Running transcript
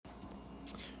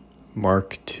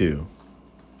Mark 2.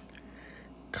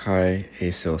 Kai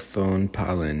esothon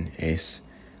palin es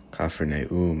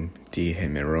Capharnaum di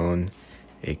hemeron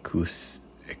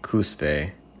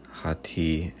ecuste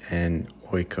hati en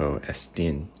oiko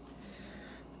estin.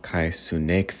 Kai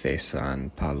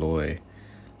sunekthesan paloi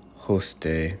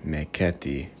hoste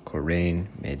meketi korein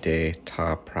mede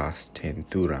ta pras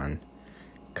tenthuran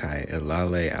kai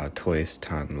elale autois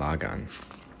tan lagan.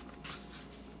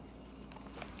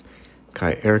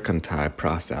 Kai erkantai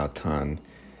pras autan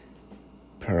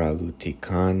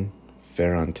paralutikan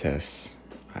ferantes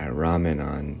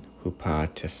iramenon hupa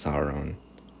tesaron.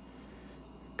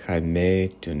 Kai me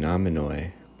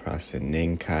dunamenoi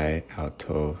prasenenkai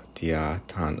auto dia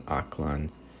tan aklan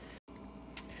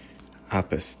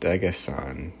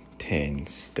apistegasan ten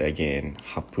stegen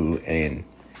hapu en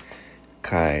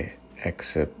kai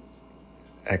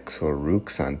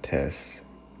exoruxantes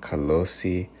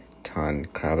kalosi tan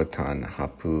krabatan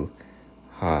hapu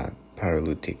ha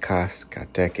paralutikas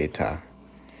kateketa.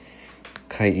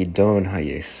 Kai idon ha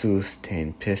Jesus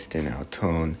ten piston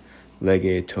auton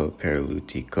lege to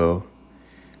paralutiko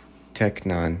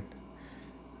teknon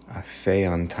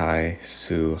afeantai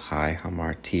su hai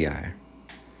hamartiai.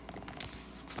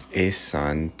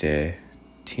 Esan de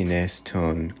tines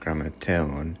ton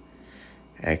grammateon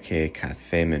eke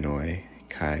kathemenoi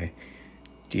kai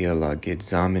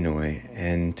dialogizamenoi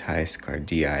en tais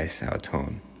cardiais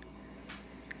auton.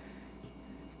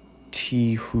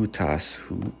 Ti hutos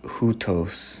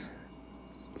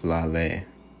lale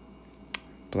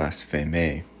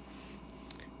blaspheme.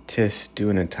 Tis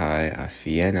dunatai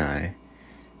afienai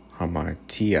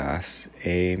hamartias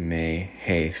e me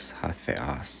hes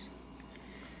hatheas.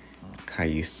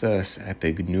 Caius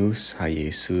epignus ha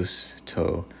Jesus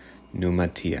to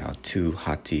numati autu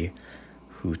hati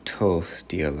hutos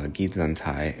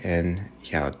dialogizantai en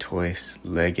autois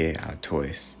lege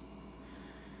autois.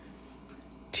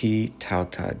 Ti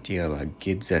tauta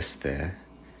dialogizeste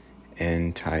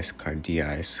en tais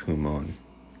cardiais humon.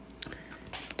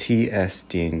 Ti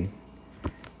estin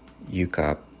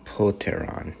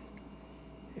eucapoteron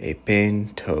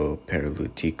epen to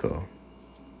perlutico.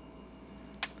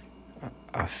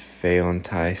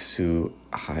 Afeontai su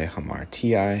hai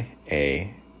hamartiai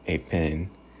epen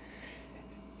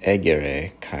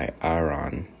egere kai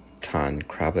aron tan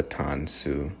krabatan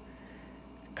su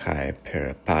kai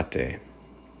peripate.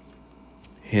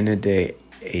 Hinede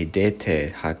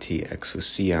edete hati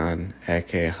exousian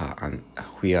eke ha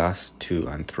huias tu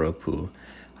anthropu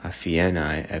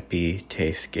afienai epi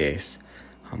tesges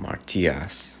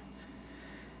hamartias.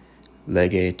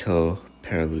 Lege to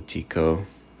perlutico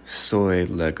soe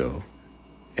lego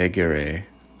egere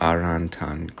aran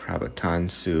tan krabatan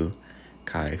su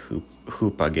kai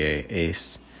hupage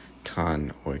es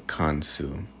tan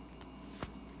oikansu.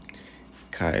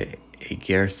 Kai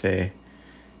egerthe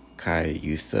kai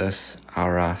euthus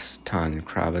aras tan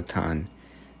krabatan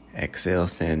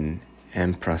exelthen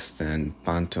emprasten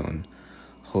panton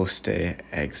hoste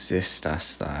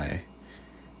existasthai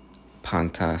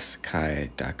pantas kai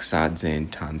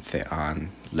daxadzen tan thean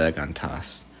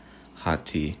legantas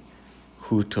hati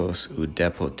hutos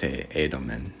udepote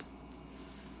edomen.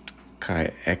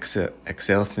 Kai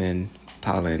exelthen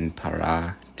palin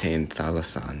para ten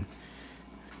thalasan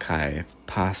kai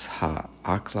pas ha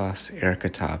aklas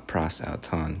erkata pras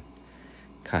auton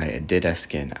kai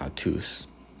edidesken autus.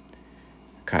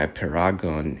 Kai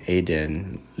paragon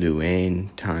eden luen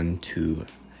tan tu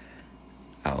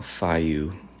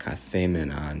alphaiu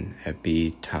kathemenon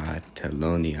epi ta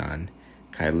telonian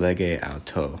kai lege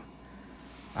auto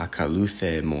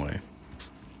akaluthe moi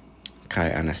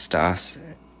kai anastas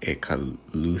e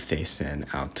kaluthesen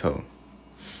auto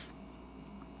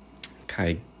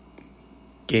kai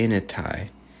genetai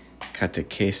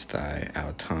katekestai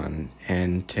auton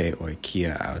en te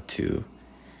oikia autu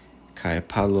kai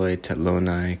paloi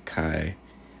telonai kai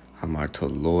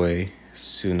hamartoloi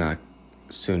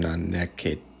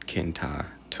sunaneket kenta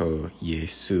to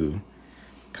Jesu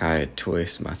kai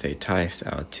tois mathetais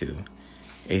autu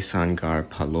esangar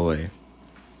paloi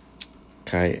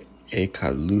kai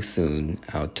ekaluthun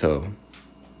auto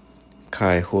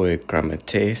kai hoi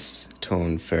grammates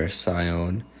ton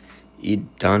version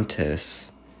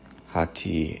idantes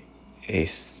hati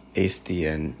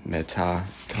estien meta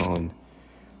ton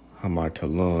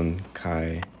hamartolon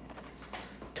kai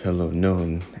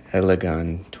telonon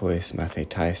elegan tois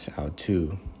mathetais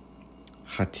autu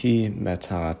hati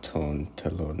meta ton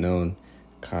telonon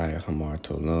kai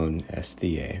hamartolon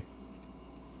esthie.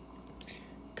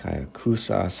 Kai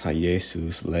acusas ha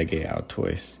Jesus lege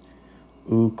autois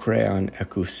crean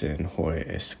ecusen hoi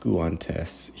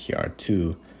escuantes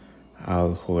hiartu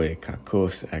al hoi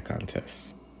kakos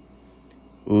ekantes.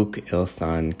 Uk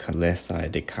ilthan kalesai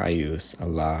decaius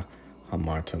ala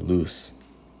hamartalus.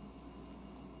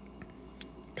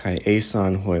 Kai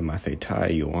eson hoi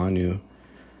mathetai Ioannu,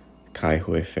 kai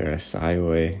hoi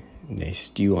pharisaioi ne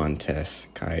stiuantes,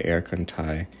 kai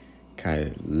erkantai,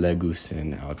 kai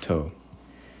legusin auto.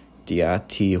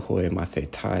 Diati hoi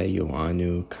mathetai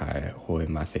Ioannu, kai hoi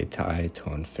mathetai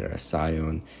ton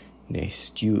pharisaion ne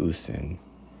stiuusen.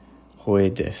 Hoi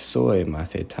de soi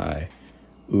mathetai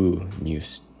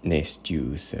ne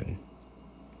stiuusen.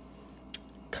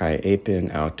 Kai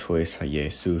epen autois ha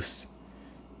Jesus,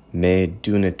 me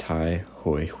dunatai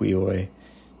hoi huioi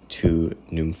tu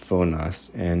nymphonas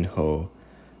en ho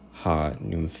ha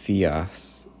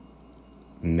nymphias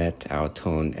met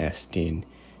auton estin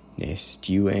ne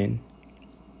stiuen.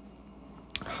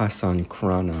 Hasan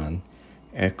chronon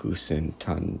ekusen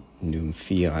tan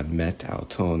nymphian met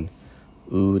auton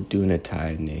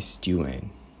dunatai ne stiuen.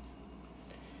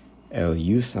 El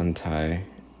usantai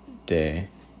de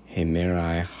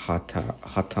hemerai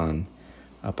hatan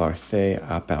aparthe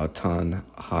apautan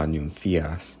ha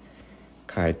nymphias,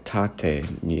 kai tate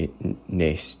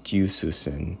ne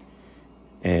stiususen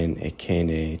en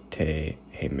ekene te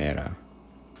hemera.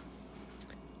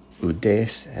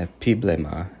 Udes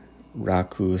epiblema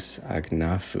racus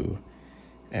agnafu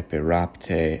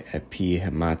epirapte epi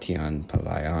hematian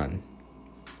palaian.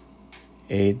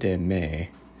 E de me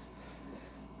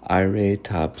aire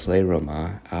ta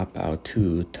pleroma ap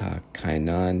autu ta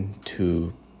kainan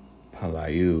tu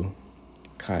palaiu,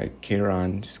 kai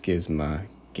kiran schisma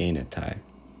genetai.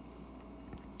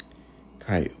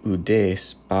 Kai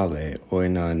udes pale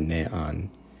oinan nean,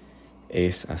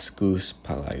 es ascus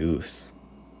palaius.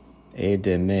 E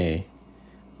de me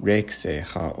rexe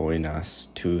ha oinas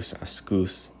tus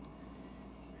ascus,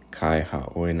 kai ha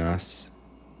oinas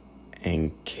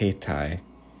enketai,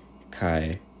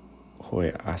 kai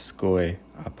hoi ascoi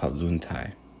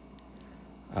apaluntai.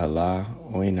 Ala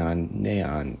oinan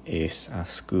nean es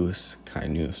ascus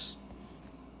kainus.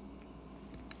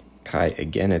 Kai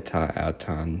egeneta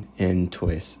autan in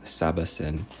tois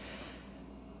sabasin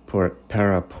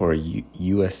para por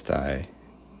uestai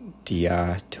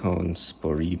dia ton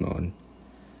sporimon.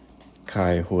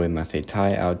 Kai hoi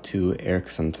mathetai autu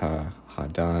erxanta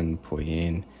hadan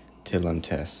poien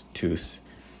tilantes tus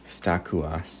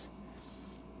stakuas.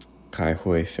 Kai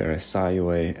hoi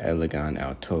pharisaioi elegan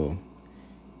auto.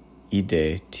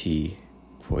 Ide ti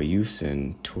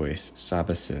poiusin tois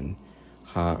sabasin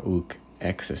ha uk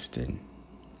existin.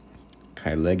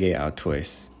 Kai lege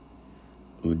autois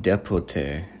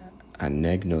udepote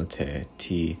anegnote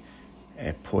ti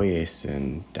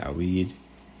epoiesin David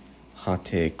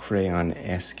hate crean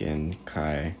eskin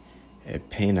kai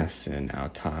epenasin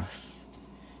autas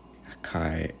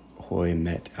kai hoi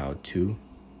met autu.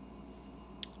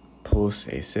 Pos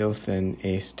eselthen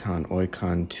es tan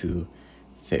oikan tu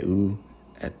theu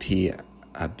epi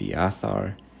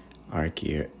Abiathar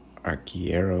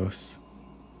archieros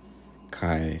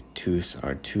kai tus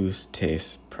artus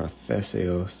tes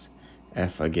protheseos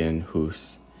ephagen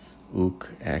hus uk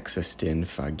existin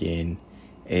phagen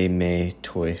e me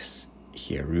tois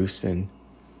hierusin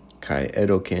kai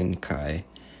edoken kai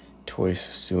tois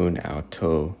sun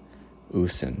auto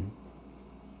usen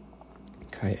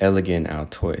kai elegen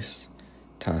autois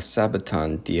ta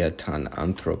sabatan dia tan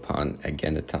anthropon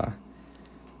ageneta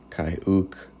kai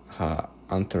uk ha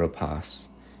anthropas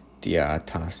dia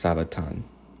ta sabatan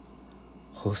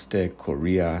hoste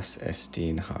corias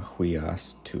estin ha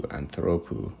huias tu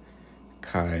anthropu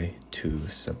kai tu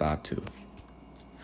sabatu.